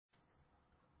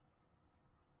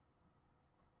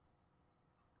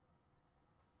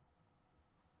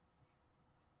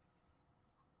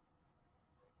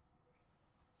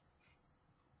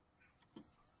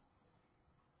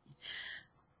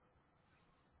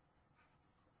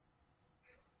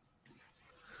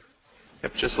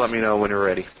Yep, just let me know when you're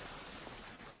ready.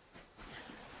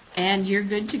 And you're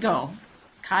good to go.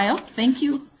 Kyle, thank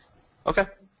you. Okay.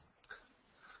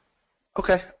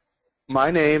 Okay. My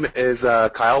name is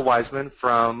Kyle Wiseman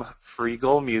from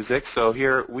Freegal Music. So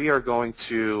here we are going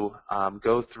to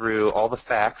go through all the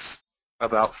facts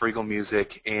about Freegal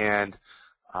Music and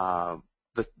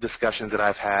the discussions that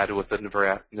I've had with the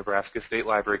Nebraska State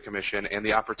Library Commission and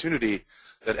the opportunity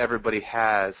that everybody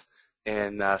has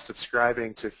in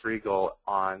subscribing to Freegal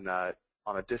on a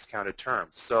discounted term.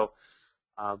 So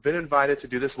I've been invited to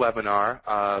do this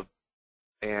webinar,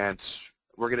 and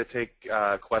we're going to take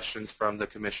questions from the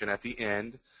commission at the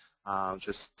end,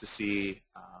 just to see.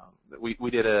 We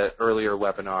did an earlier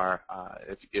webinar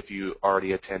if you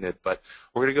already attended, but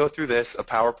we're going to go through this, a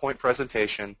PowerPoint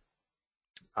presentation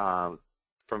from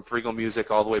Freegal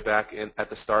Music all the way back at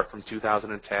the start from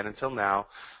 2010 until now,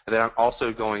 and then I'm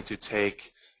also going to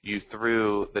take you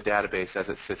through the database as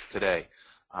it sits today.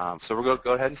 So we're going to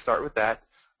go ahead and start with that.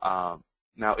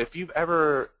 Now, if you've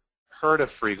ever heard of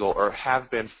Freegal or have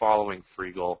been following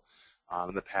Freegal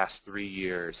in the past 3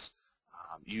 years,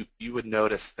 you would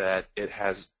notice that it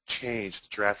has changed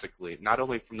drastically, not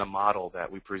only from the model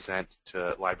that we present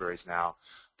to libraries now,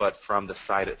 but from the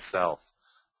site itself.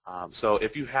 So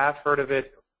if you have heard of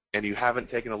it and you haven't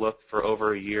taken a look for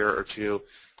over a year or two,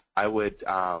 I would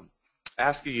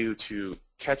ask you to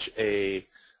catch a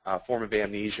form of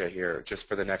amnesia here just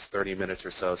for the next 30 minutes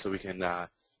or so we can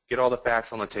get all the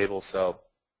facts on the table so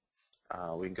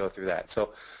we can go through that. So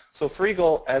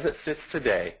Freegal, as it sits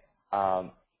today,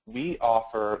 we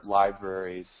offer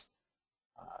libraries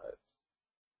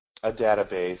a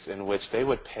database in which they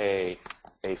would pay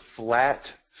a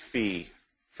flat fee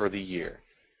for the year,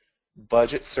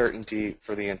 budget certainty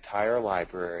for the entire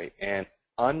library, and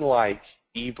unlike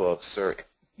ebooks or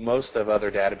most of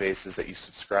other databases that you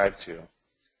subscribe to,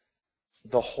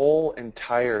 the whole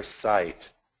entire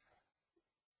site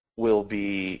will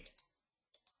be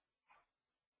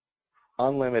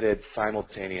unlimited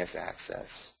simultaneous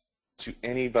access to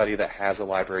anybody that has a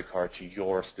library card to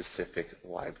your specific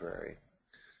library.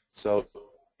 So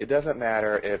it doesn't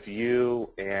matter if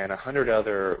you and 100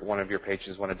 other one of your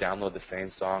patrons want to download the same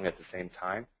song at the same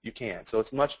time, you can. So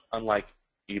it's much unlike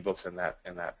ebooks in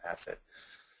that facet.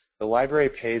 The library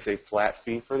pays a flat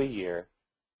fee for the year.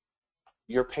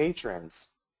 Your patrons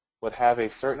would have a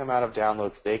certain amount of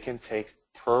downloads they can take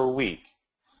per week,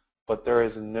 but there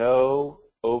is no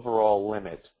overall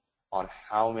limit on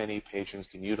how many patrons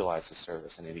can utilize the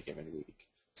service in any given week.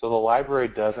 So the library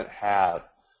doesn't have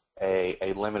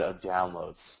a limit of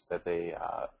downloads that they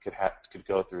could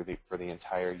go through for the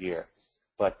entire year.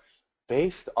 But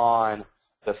based on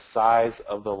the size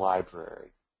of the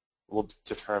library will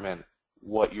determine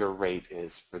what your rate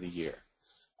is for the year.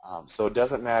 So it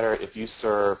doesn't matter if you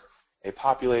serve a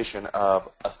population of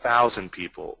 1,000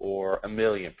 people or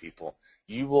 1,000,000 people,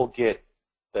 you will get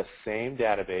the same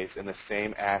database and the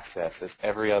same access as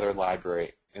every other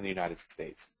library in the United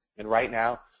States. And right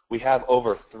now, we have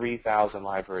over 3,000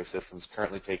 library systems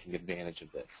currently taking advantage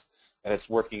of this. And it's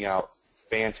working out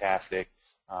fantastic.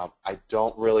 I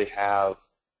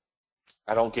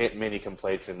don't get many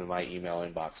complaints into my email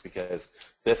inbox because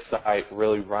this site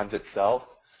really runs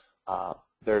itself.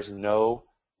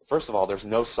 First of all, there's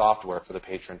no software for the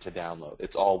patron to download.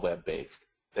 It's all web-based.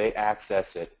 They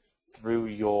access it through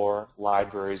your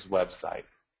library's website.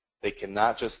 They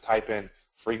cannot just type in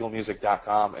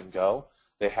freegalmusic.com and go.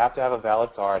 They have to have a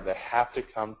valid card. They have to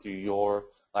come through your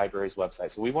library's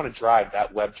website. So we want to drive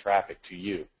that web traffic to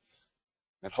you.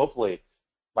 And hopefully,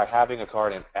 by having a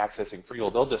card and accessing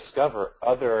Freegal, they'll discover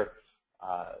other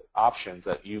options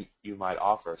that you might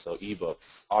offer. So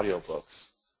ebooks, audiobooks,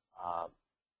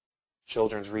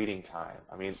 children's reading time.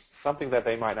 I mean, something that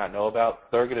they might not know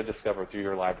about, they're going to discover through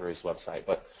your library's website.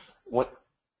 But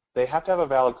they have to have a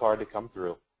valid card to come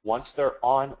through. Once they're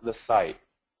on the site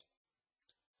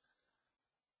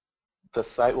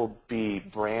will be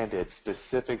branded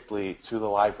specifically to the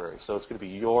library. So it's going to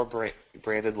be your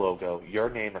branded logo, your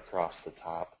name across the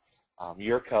top,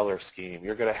 your color scheme.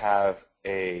 You're going to have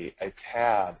a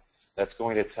tab that's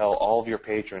going to tell all of your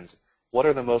patrons what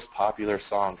are the most popular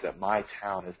songs that my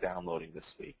town is downloading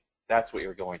this week. That's what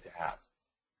you're going to have.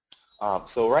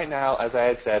 So right now, as I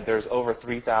had said, there's over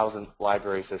 3,000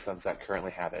 library systems that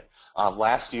currently have it.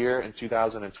 Last year, in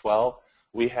 2012,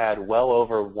 we had well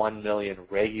over 1 million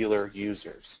regular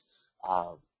users.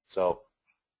 So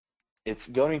it's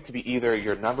going to be either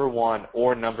your #1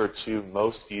 or #2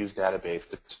 most used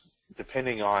database,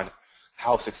 depending on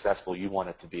how successful you want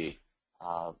it to be.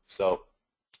 So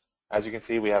as you can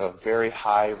see, we have a very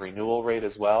high renewal rate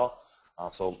as well.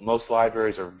 So most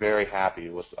libraries are very happy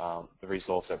with the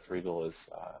results that Freegal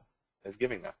is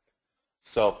giving them.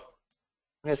 So,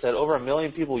 like I said, over 1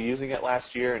 million people using it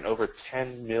last year and over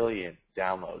 10 million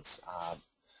downloads.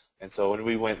 And so when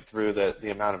we went through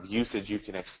the amount of usage you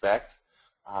can expect,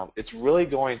 it's really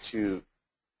going to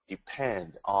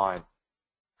depend on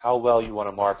how well you want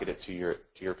to market it to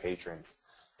your patrons.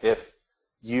 If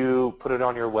you put it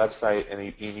on your website and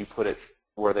you put it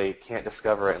where they can't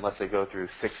discover it unless they go through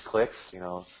 6 clicks,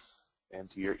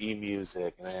 into your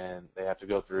eMusic, and then they have to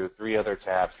go through 3 other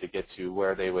tabs to get to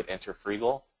where they would enter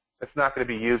Freegal, it's not going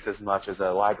to be used as much as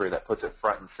a library that puts it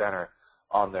front and center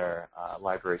on their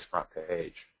library's front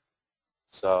page.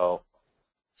 So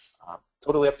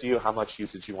totally up to you how much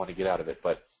usage you want to get out of it.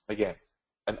 But again,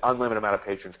 an unlimited amount of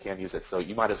patrons can use it, so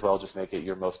you might as well just make it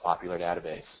your most popular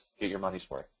database. Get your money's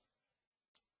worth.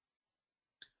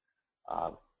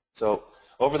 So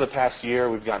over the past year,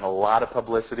 we've gotten a lot of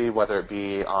publicity, whether it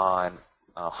be on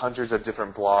hundreds of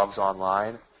different blogs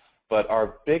online. But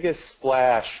our biggest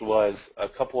splash was a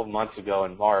couple of months ago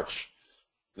in March.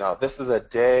 Now, this is a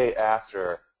day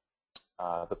after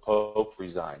the Pope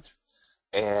resigned.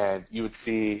 And you would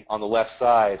see on the left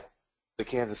side the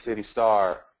Kansas City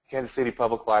Star, Kansas City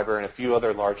Public Library, and a few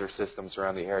other larger systems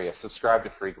around the area subscribe to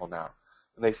Freegal now.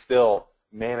 And they still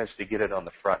managed to get it on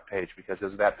the front page because it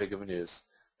was that big of a news.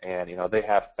 And they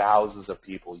have thousands of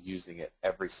people using it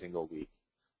every single week.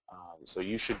 So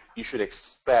you should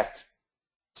expect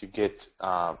to get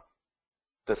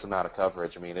this amount of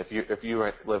coverage. I mean, if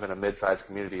you live in a mid-sized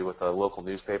community with a local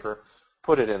newspaper,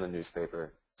 put it in the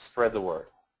newspaper. Spread the word.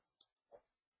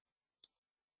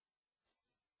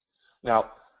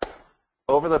 Now,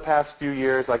 over the past few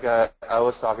years, like I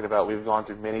was talking about, we've gone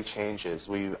through many changes.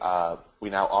 We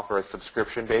now offer a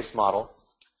subscription-based model.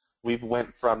 We've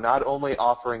went from not only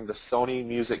offering the Sony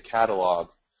music catalog,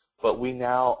 but we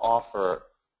now offer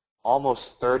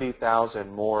almost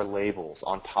 30,000 more labels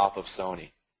on top of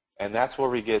Sony. And that's where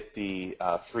we get the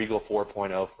Freegal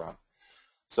 4.0 from.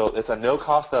 So it's a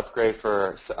no-cost upgrade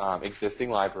for existing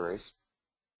libraries,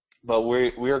 but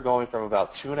we are going from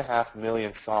about 2.5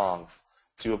 million songs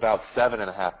to about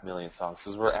 7.5 million songs.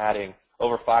 So we're adding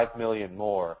over 5 million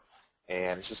more,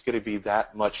 and it's just going to be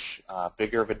that much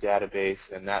bigger of a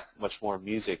database and that much more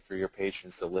music for your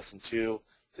patrons to listen to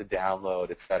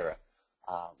download, etc.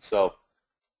 So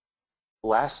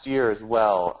last year as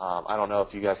well, I don't know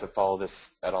if you guys have followed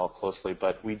this at all closely,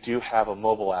 but we do have a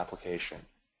mobile application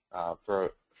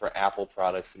for Apple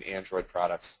products and Android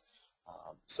products.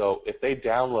 So if they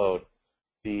download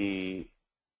the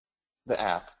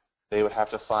app, they would have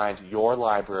to find your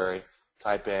library,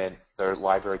 type in their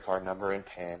library card number and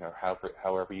PIN, or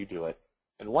however you do it.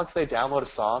 And once they download a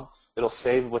song, it'll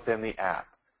save within the app.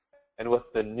 And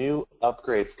with the new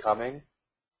upgrades coming,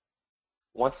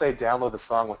 once they download the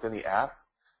song within the app,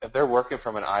 if they're working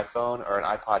from an iPhone or an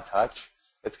iPod Touch,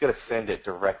 it's going to send it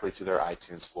directly to their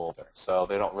iTunes folder. So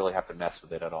they don't really have to mess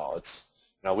with it at all. It's,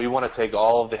 we want to take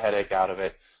all of the headache out of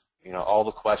it. All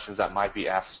the questions that might be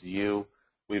asked to you,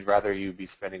 we'd rather you be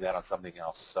spending that on something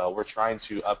else. So we're trying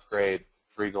to upgrade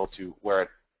Freegal to where it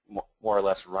more or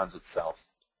less runs itself.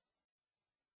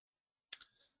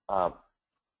 A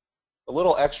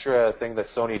little extra thing that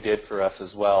Sony did for us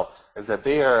as well is that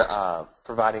they are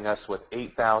providing us with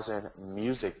 8,000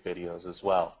 music videos as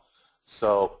well.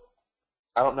 So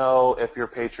I don't know if your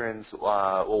patrons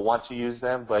will want to use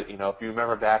them, but if you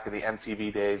remember back in the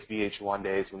MTV days, VH1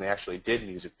 days, when they actually did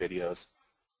music videos,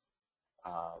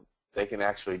 they can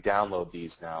actually download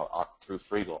these now through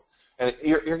Freegal. And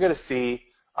you're going to see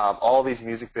all these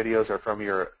music videos are from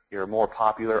your more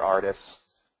popular artists,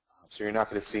 so you're not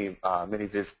going to see many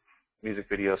music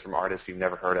videos from artists you've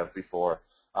never heard of before,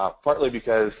 partly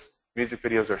because music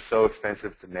videos are so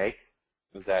expensive to make,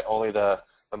 is that only the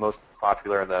most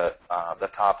popular and the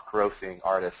top grossing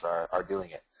artists are doing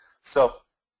it. So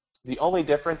the only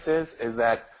difference is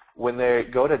that when they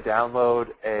go to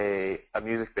download a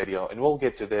music video, and we'll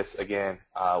get to this again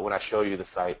when I show you the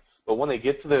site, but when they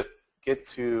get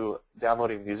to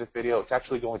downloading a music video, it's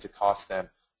actually going to cost them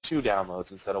 2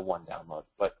 downloads instead of 1 download.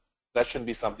 But that shouldn't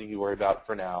be something you worry about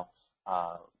for now,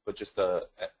 but just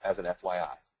as an FYI.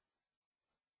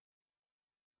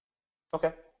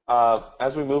 Okay,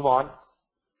 as we move on,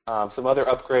 some other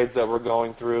upgrades that we're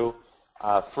going through.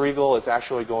 Freegal is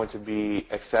actually going to be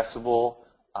accessible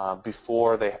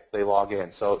before they log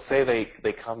in. So say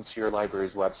they come to your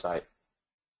library's website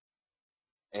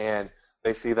and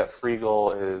they see that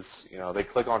Freegal is, they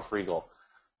click on Freegal.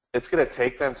 It's going to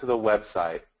take them to the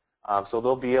website, so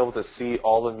they'll be able to see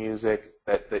all the music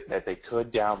that they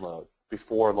could download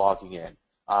before logging in.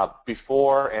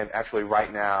 Before, and actually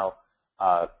right now,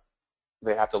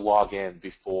 they have to log in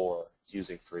before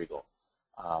using Freegal.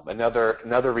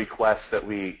 Another request that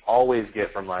we always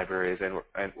get from libraries, and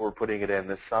we're putting it in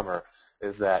this summer,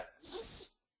 is that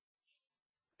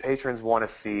patrons want to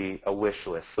see a wish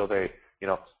list. So they,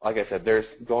 like I said,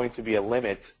 there's going to be a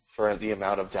limit for the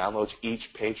amount of downloads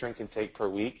each patron can take per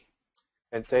week.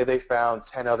 And say they found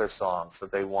 10 other songs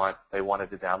that they wanted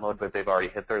to download, but they've already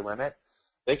hit their limit.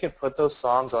 They can put those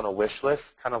songs on a wish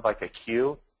list, kind of like a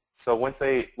queue. So once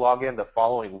they log in the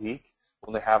following week,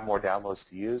 when they have more downloads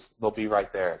to use, they'll be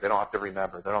right there. They don't have to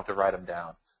remember. They don't have to write them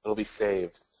down. It'll be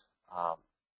saved on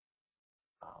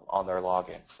their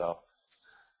login. So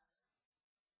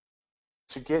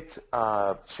to get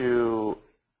to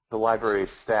the library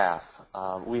staff,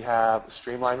 we have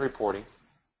streamlined reporting,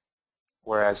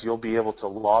 whereas you'll be able to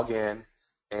log in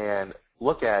and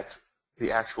look at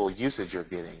the actual usage you're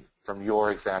getting from your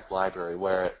exact library,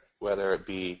 whether it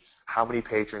be how many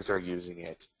patrons are using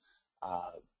it,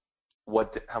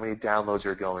 how many downloads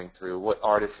you're going through, what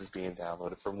artist is being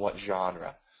downloaded, from what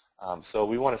genre. So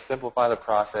we want to simplify the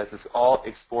process. It's all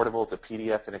exportable to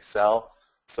PDF and Excel.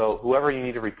 So whoever you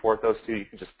need to report those to, you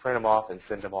can just print them off and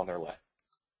send them on their way.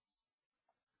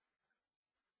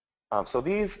 So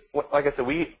these, like I said,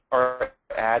 we are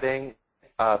adding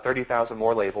 30,000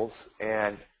 more labels,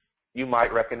 and you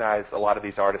might recognize a lot of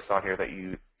these artists on here that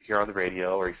you hear on the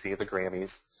radio or you see at the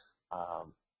Grammys.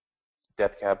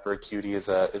 Death Cab for Cutie is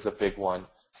a big one.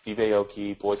 Steve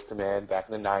Aoki, Boyz II Men, back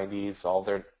in the 90s, all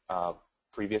their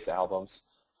previous albums.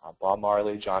 Bob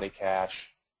Marley, Johnny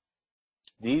Cash.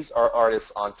 These are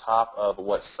artists on top of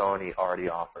what Sony already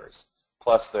offers.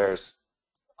 Plus there's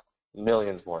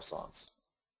millions more songs.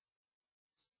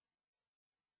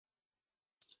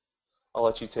 I'll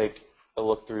let you take a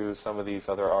look through some of these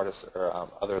other artists or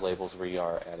other labels we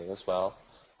are adding as well.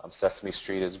 Sesame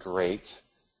Street is great.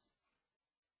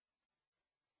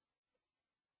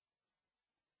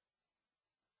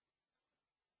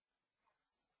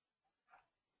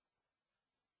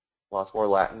 Lots more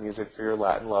Latin music for your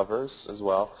Latin lovers as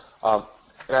well. And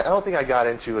I don't think I got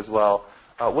into as well,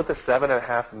 with the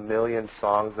 7.5 million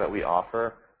songs that we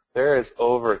offer, there is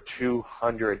over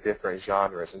 200 different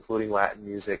genres, including Latin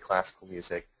music, classical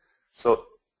music. So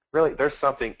really, there's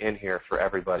something in here for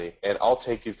everybody, and I'll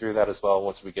take you through that as well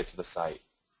once we get to the site.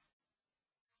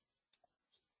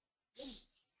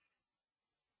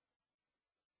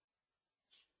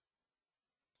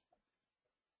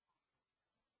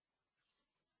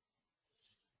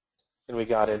 And we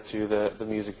got into the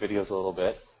music videos a little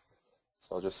bit.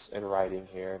 So just in writing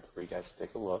here for you guys to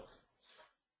take a look.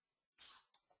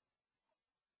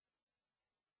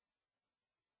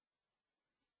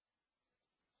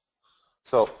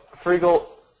 So Freegal,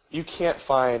 you can't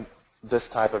find this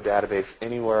type of database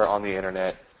anywhere on the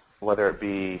internet, whether it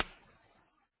be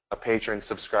a patron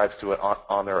subscribes to it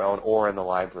on their own or in the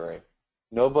library.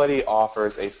 Nobody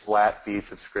offers a flat fee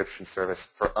subscription service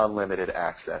for unlimited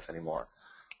access anymore.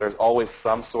 There's always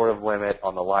some sort of limit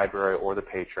on the library or the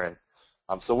patron.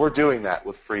 So we're doing that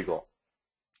with Freegal.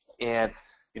 And,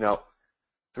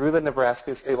 through the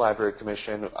Nebraska State Library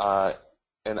Commission,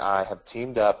 and I have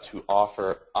teamed up to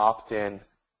offer opt-in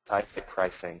type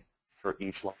pricing for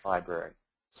each library.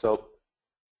 So,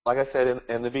 like I said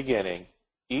in the beginning,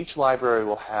 each library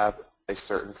will have a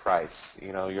certain price.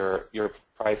 Your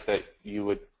price that you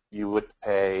would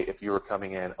pay if you were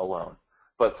coming in alone.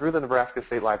 But through the Nebraska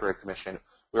State Library Commission,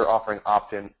 we're offering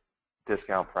opt-in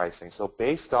discount pricing. So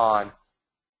based on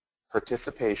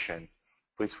participation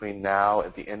between now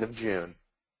and the end of June,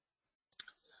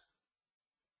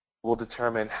 will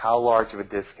determine how large of a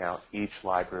discount each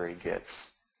library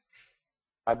gets.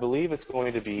 I believe it's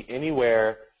going to be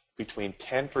anywhere between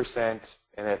 10%,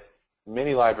 and if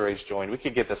many libraries join, we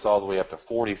could get this all the way up to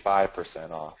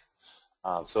 45% off.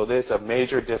 So there's a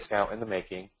major discount in the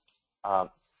making.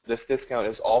 This discount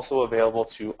is also available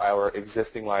to our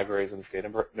existing libraries in the state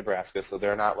of Nebraska, so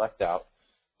they're not left out.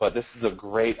 But this is a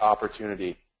great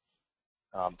opportunity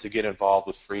to get involved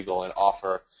with Freegal and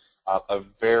offer a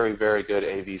very, very good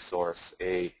AV source,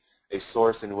 a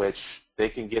source in which they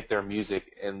can get their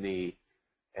music in the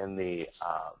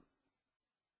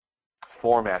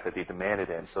format that they demand it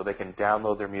in, so they can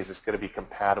download their music. It's going to be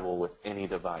compatible with any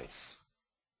device.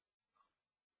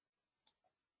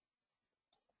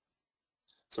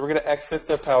 So we're going to exit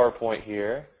the PowerPoint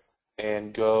here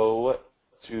and go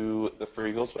to the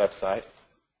Freegal's website.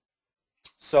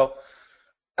 So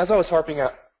as I was harping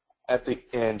at the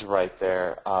end right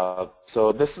there,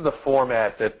 so this is the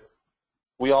format that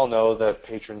we all know that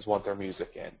patrons want their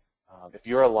music in. If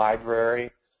you're a library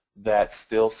that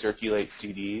still circulates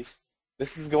CDs,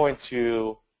 this is going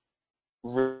to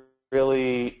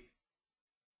really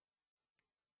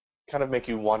kind of make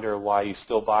you wonder why you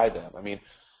still buy them. I mean,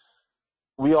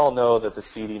 we all know that the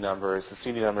CD numbers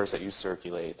that you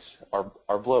circulate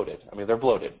are bloated. I mean, they're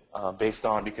bloated based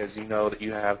on, because you know that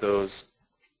you have those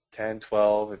 10,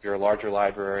 12, if you're a larger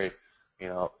library, you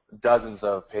know, dozens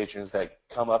of patrons that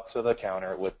come up to the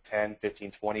counter with 10,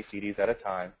 15, 20 CDs at a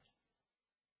time,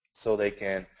 so they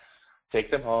can take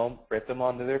them home, rip them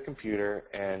onto their computer,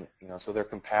 and, you know, so they're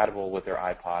compatible with their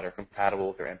iPod or compatible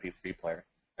with their MP3 player.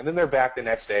 And then they're back the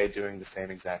next day doing the same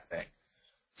exact thing.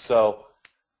 So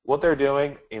what they're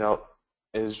doing, you know,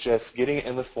 is just getting it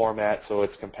in the format so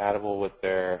it's compatible with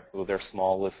their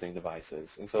small listening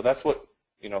devices. And so that's what,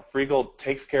 you know, Freegal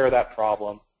takes care of that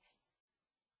problem.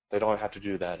 They don't have to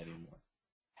do that anymore.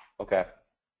 Okay.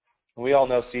 We all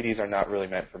know CDs are not really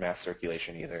meant for mass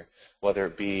circulation either, whether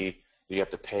it be you have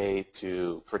to pay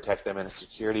to protect them in a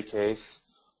security case,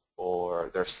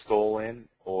 or they're stolen,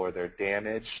 or they're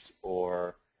damaged,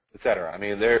 or etc. I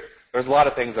mean, there's a lot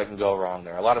of things that can go wrong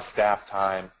there. A lot of staff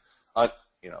time,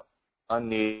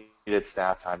 unneeded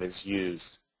staff time is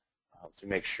used to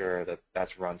make sure that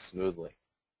that's run smoothly.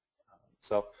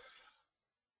 So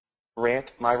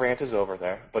my rant is over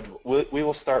there, but we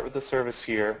will start with the service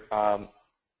here.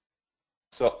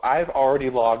 So I've already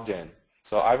logged in.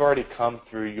 So I've already come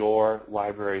through your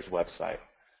library's website.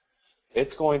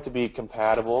 It's going to be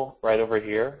compatible right over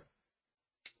here.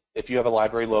 If you have a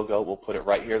library logo, we'll put it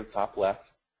right here at the top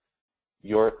left.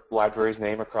 Your library's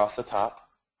name across the top.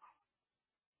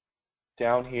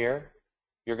 Down here,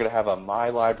 you're going to have a My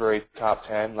Library Top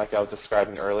 10 like I was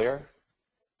describing earlier.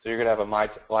 So you're going to have a My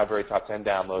Library Top 10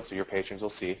 download so your patrons will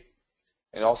see.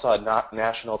 And also a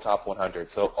National Top 100.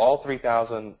 So all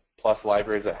 3,000 plus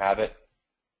libraries that have it,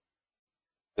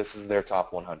 this is their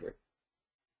top 100.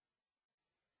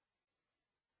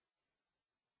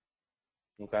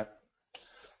 Okay.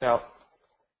 Now,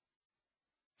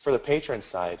 for the patron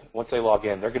side, once they log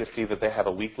in, they're going to see that they have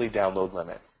a weekly download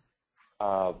limit.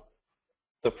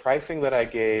 The pricing that I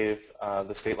gave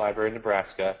the State Library in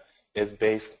Nebraska is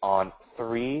based on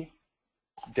 3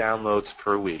 downloads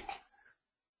per week.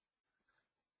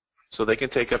 So they can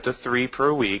take up to 3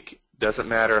 per week. Doesn't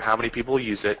matter how many people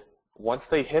use it. Once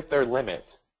they hit their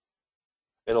limit,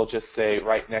 it'll just say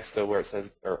right next to where it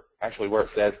says, or actually where it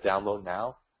says download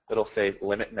now, it'll say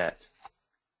limit met.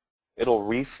 It'll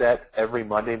reset every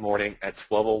Monday morning at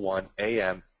 12:01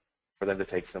 a.m. for them to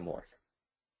take some more.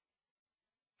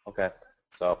 Okay,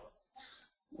 so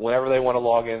whenever they want to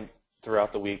log in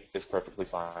throughout the week is perfectly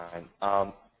fine.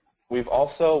 We've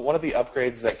also, one of the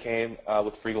upgrades that came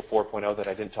with Freegal 4.0 that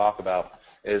I didn't talk about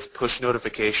is push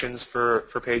notifications for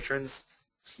patrons.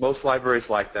 Most libraries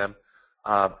like them.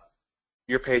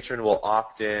 Your patron will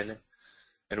opt in,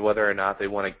 and whether or not they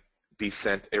want to be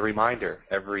sent a reminder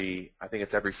I think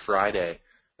it's every Friday,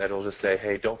 that will just say,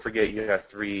 hey, don't forget you have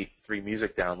three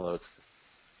music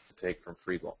downloads to take from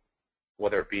Freegal.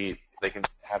 Whether it be they can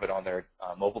have it on their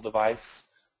mobile device,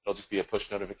 it'll just be a push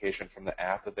notification from the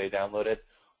app that they downloaded,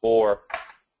 or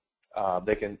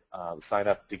they can sign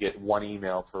up to get 1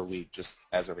 email per week just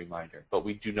as a reminder. But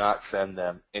we do not send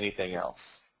them anything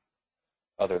else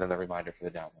other than the reminder for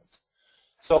the downloads.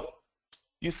 So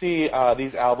you see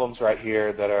these albums right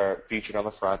here that are featured on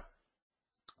the front.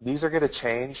 These are going to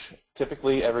change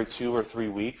typically every 2 or 3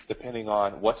 weeks depending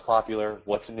on what's popular,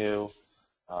 what's new,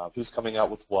 who's coming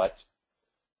out with what.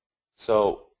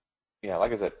 So, yeah,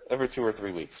 like I said, every 2 or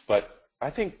 3 weeks. But I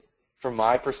think from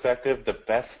my perspective, the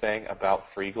best thing about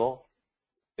Freegal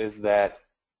is that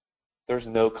there's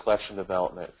no collection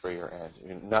development for your end. I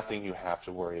mean, nothing you have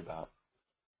to worry about.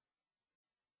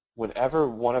 Whenever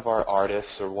one of our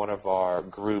artists or one of our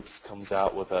groups comes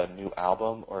out with a new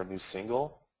album or a new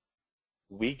single,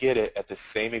 we get it at the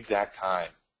same exact time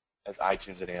as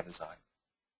iTunes and Amazon.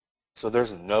 So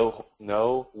there's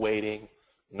no waiting,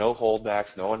 no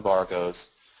holdbacks, no embargoes.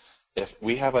 If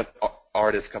we have an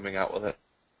artist coming out with an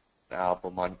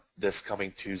album on this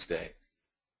coming Tuesday,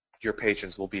 your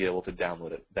patrons will be able to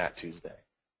download it that Tuesday.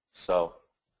 So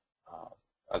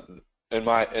in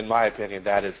my opinion,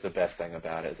 that is the best thing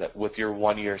about it, is that with your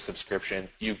 1-year subscription,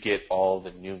 you get all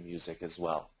the new music as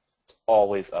well. It's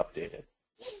always updated.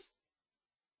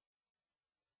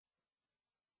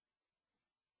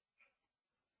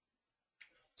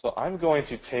 So I'm going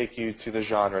to take you to the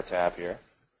genre tab here.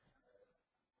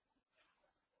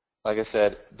 Like I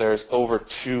said, there's over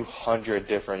 200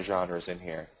 different genres in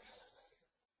here.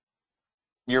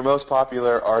 Your most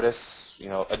popular artists, you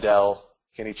know, Adele,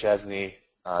 Kenny Chesney,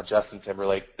 Justin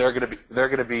Timberlake, they're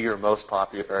gonna be your most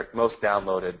popular, or most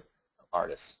downloaded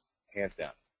artists, hands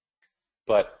down.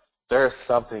 But there's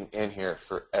something in here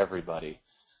for everybody.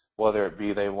 whether it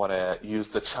be they want to use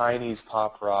the Chinese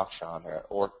pop rock genre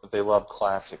or they love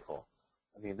classical.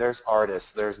 I mean, there's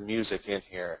artists, there's music in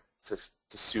here to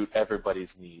suit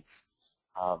everybody's needs.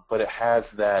 But it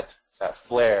has that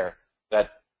flair,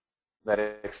 that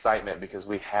excitement because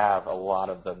we have a lot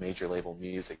of the major label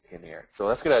music in here. So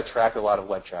that's going to attract a lot of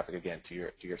web traffic again to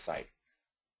your site.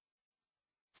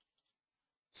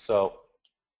 So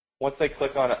once they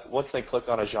click on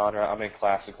a genre, I'm in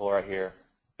classical right here.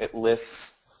 It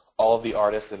lists all of the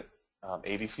artists in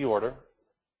ABC order.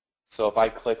 So if I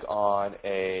click on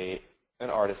an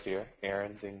artist here,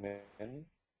 Aaron Zingman,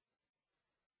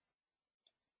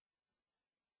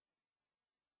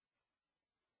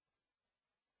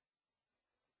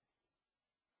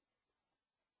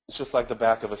 it's just like the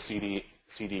back of a CD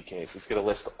case. It's going to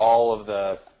list all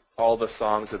the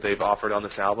songs that they've offered on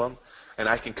this album, and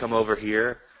I can come over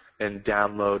here and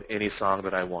download any song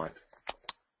that I want.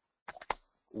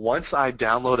 Once I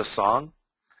download a song,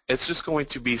 it's just going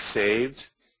to be saved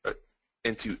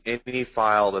into any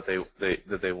file that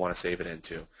they want to save it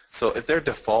into. So if their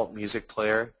default music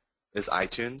player is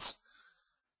iTunes,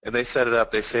 and they set it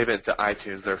up, they save it to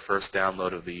iTunes, their first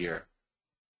download of the year.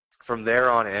 From there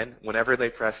on in, whenever they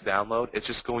press download, it's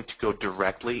just going to go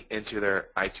directly into their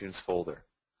iTunes folder.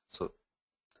 So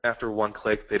after one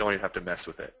click, they don't even have to mess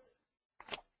with it.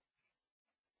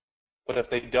 But if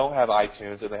they don't have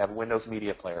iTunes and they have Windows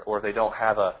Media Player, or if they don't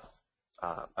have a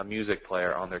music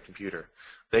player on their computer,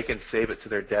 they can save it to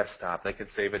their desktop. They can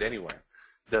save it anywhere.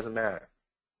 It doesn't matter.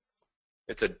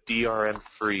 It's a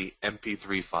DRM-free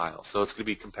MP3 file, so it's going to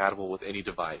be compatible with any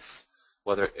device.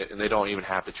 And they don't even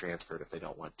have to transfer it if they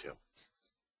don't want to.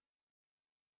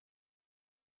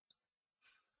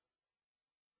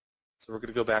 So we're going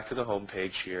to go back to the home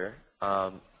page here.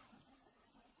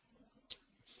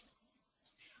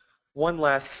 One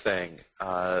last thing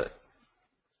that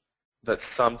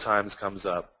sometimes comes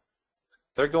up.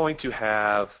 They're going to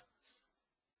have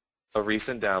a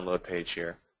recent download page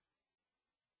here.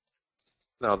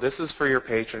 Now, this is for your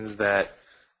patrons that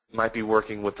might be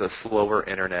working with a slower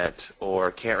internet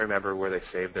or can't remember where they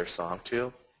saved their song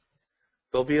to.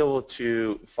 They'll be able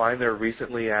to find their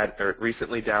recently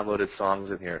downloaded songs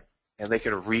in here, and they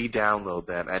can re-download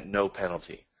them at no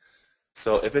penalty.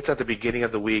 So if it's at the beginning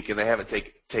of the week and they haven't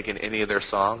taken any of their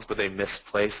songs, but they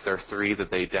misplaced their 3 that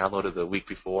they downloaded the week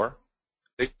before,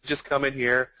 they just come in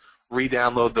here,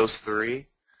 re-download those 3,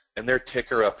 and their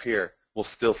ticker up here will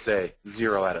still say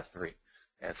 0 out of 3.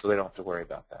 And so they don't have to worry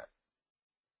about that.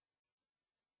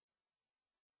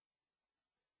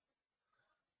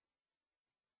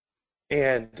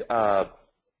 And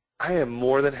I am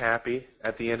more than happy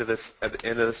at the end of this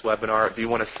webinar, if you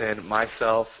want to send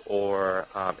myself or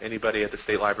anybody at the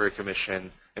State Library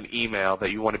Commission an email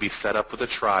that you want to be set up with a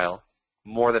trial,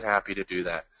 more than happy to do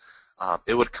that.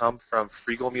 It would come from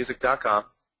freegalmusic.com,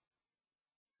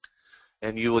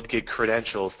 and you would get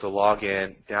credentials to log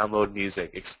in, download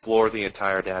music, explore the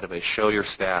entire database, show your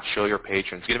staff, show your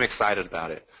patrons, get them excited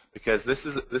about it, because this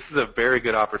is a very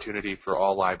good opportunity for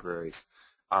all libraries.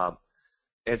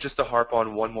 And just to harp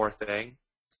on one more thing,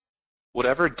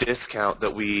 whatever discount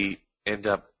that we end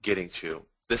up getting to,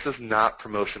 this is not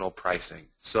promotional pricing.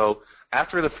 So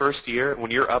after the first year,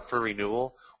 when you're up for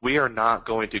renewal, we are not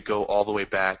going to go all the way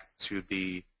back to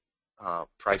the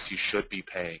price you should be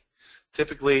paying.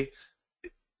 Typically,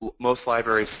 most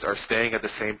libraries are staying at the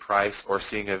same price or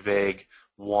seeing a vague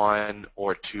 1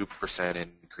 or 2%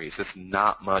 increase. It's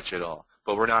not much at all.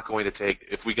 But we're not going to take,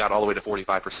 if we got all the way to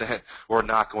 45%, we're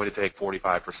not going to take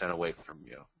 45% away from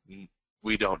you.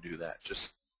 We don't do that.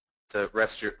 Just to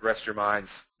rest your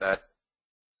minds that,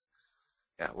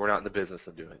 yeah, we're not in the business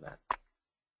of doing that.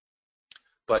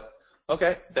 But,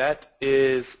 okay, that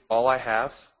is all I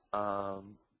have.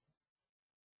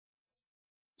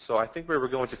 So I think we were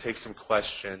going to take some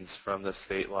questions from the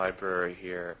State Library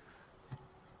here.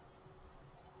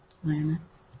 Alana.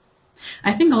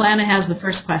 I think Alana has the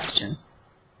first question.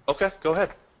 Okay, go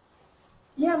ahead.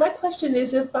 Yeah, my question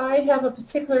is, if I have a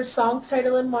particular song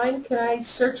title in mind, can I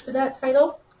search for that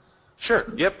title?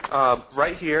 Sure, yep.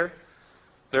 Right here,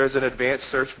 there's an advanced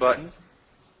search button.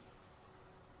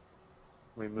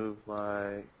 Let me move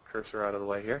my cursor out of the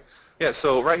way here. Yeah,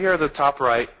 so right here at the top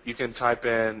right, you can type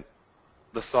in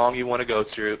the song you want to go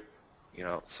to,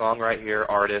 song right here,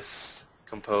 artist,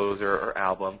 composer, or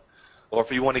album. Or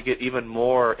if you want to get even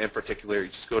more in particular, you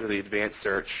just go to the advanced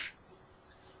search.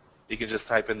 You can just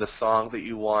type in the song that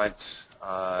you want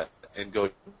and go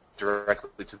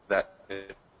directly to that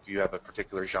if you have a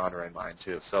particular genre in mind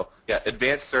too. So yeah,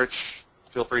 advanced search,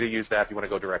 feel free to use that if you want to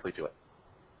go directly to it.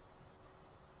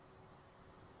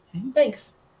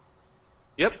 Thanks.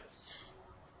 Yep.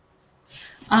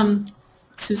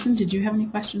 Susan, did you have any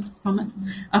questions at the moment?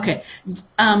 Okay.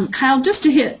 Kyle, just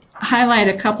to highlight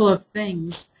a couple of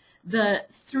things. The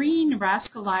 3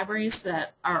 Nebraska libraries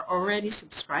that are already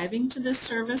subscribing to this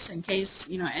service, in case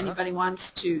anybody wants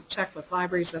to check with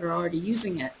libraries that are already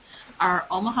using it, are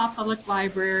Omaha Public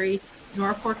Library,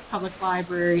 Norfolk Public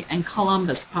Library, and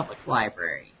Columbus Public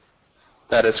Library.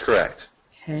 That is correct.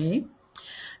 Okay.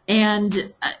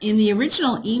 And in the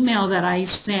original email that I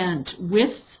sent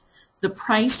with the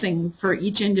pricing for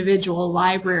each individual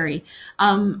library,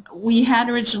 we had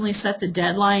originally set the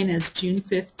deadline as June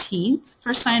 15th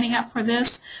for signing up for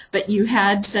this, but you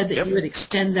had said that you would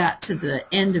extend that to the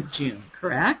end of June,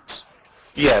 correct?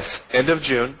 Yes, end of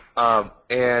June.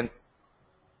 And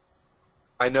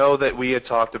I know that we had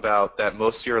talked about that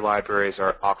most of your libraries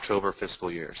are October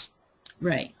fiscal years.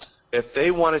 Right. If they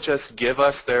want to just give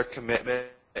us their commitment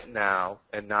now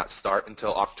and not start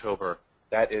until October,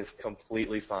 that is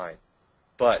completely fine.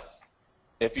 But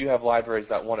if you have libraries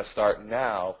that want to start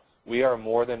now, we are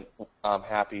more than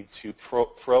happy to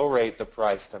prorate the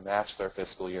price to match their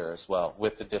fiscal year as well,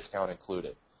 with the discount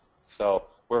included. So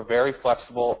we're very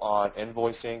flexible on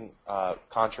invoicing,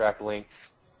 contract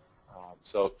lengths.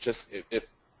 So just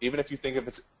even if you think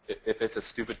if it's a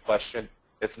stupid question,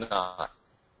 it's not.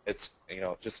 It's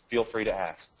just feel free to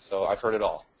ask. So I've heard it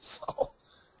all. So.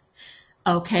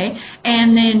 Okay,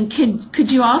 and then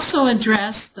could you also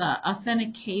address the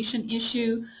authentication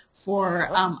issue for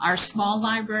our small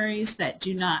libraries that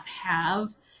do not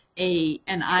have an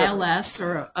ILS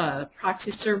or a proxy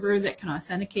server that can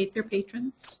authenticate their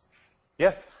patrons?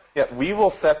 Yeah, we will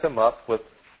set them up with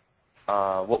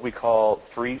what we call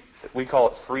free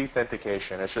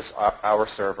authentication. It's just our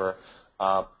server.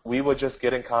 We would just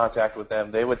get in contact with them.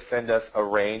 They would send us a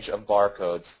range of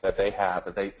barcodes that they have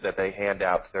that they hand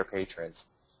out to their patrons,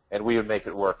 and we would make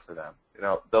it work for them.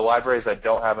 The libraries that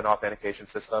don't have an authentication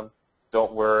system,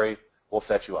 don't worry, we'll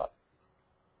set you up.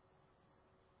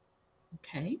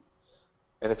 Okay.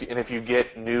 And if you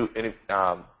get new,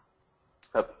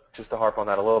 just to harp on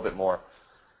that a little bit more,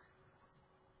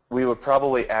 we would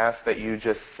probably ask that you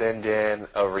just send in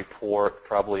a report,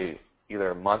 probably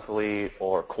either monthly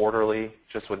or quarterly,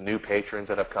 just with new patrons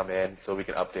that have come in, so we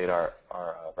can update our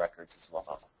records as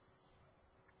well.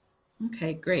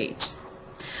 Okay, great.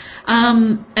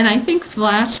 And I think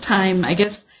last time, I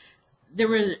guess there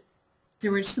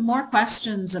were some more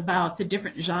questions about the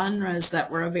different genres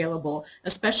that were available,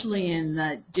 especially in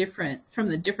from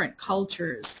the different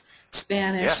cultures.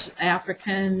 Spanish,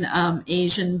 African,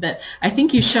 Asian, but I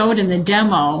think you showed in the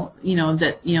demo,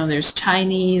 that there's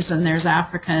Chinese and there's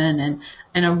African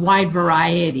and a wide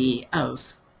variety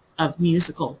of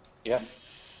musical.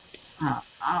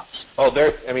 Options. Oh,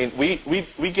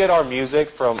 we get our music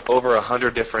from over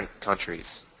 100 different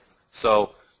countries.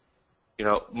 So,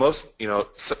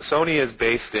 Sony is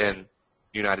based in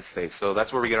the United States, so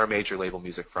that's where we get our major label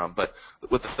music from. But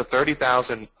with the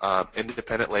 30,000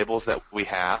 independent labels that we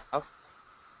have,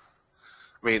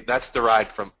 that's derived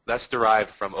from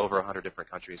over 100 different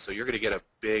countries. So you're going to get a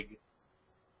big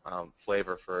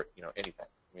flavor for anything.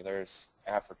 There's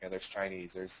African, there's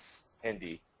Chinese, there's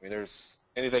Hindi. There's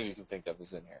anything you can think of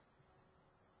is in here.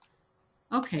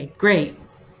 Okay, great.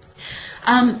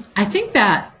 I think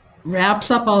that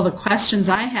wraps up all the questions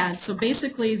I had. So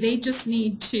basically, they just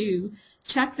need to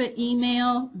check the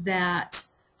email that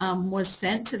was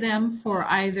sent to them for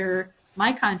either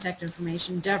my contact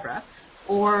information, Deborah,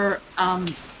 or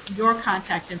your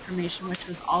contact information, which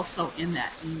was also in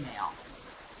that email.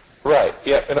 Right,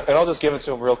 yeah, and I'll just give it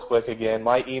to them real quick again.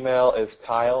 My email is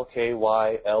Kyle,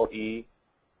 Kylew,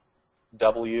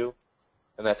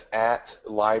 and that's at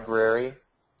libraryideas,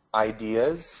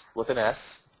 with an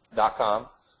S.com.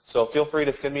 So feel free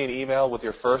to send me an email with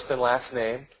your first and last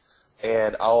name,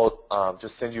 and I'll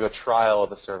just send you a trial of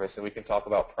the service, and we can talk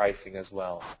about pricing as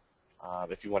well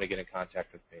if you want to get in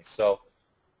contact with me. So,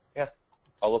 yeah,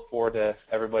 I'll look forward to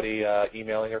everybody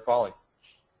emailing or calling.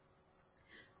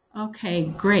 Okay,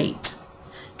 great.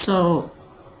 So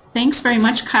thanks very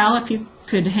much, Kyle. If you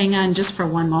could hang on just for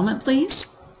one moment, please.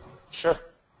 Sure.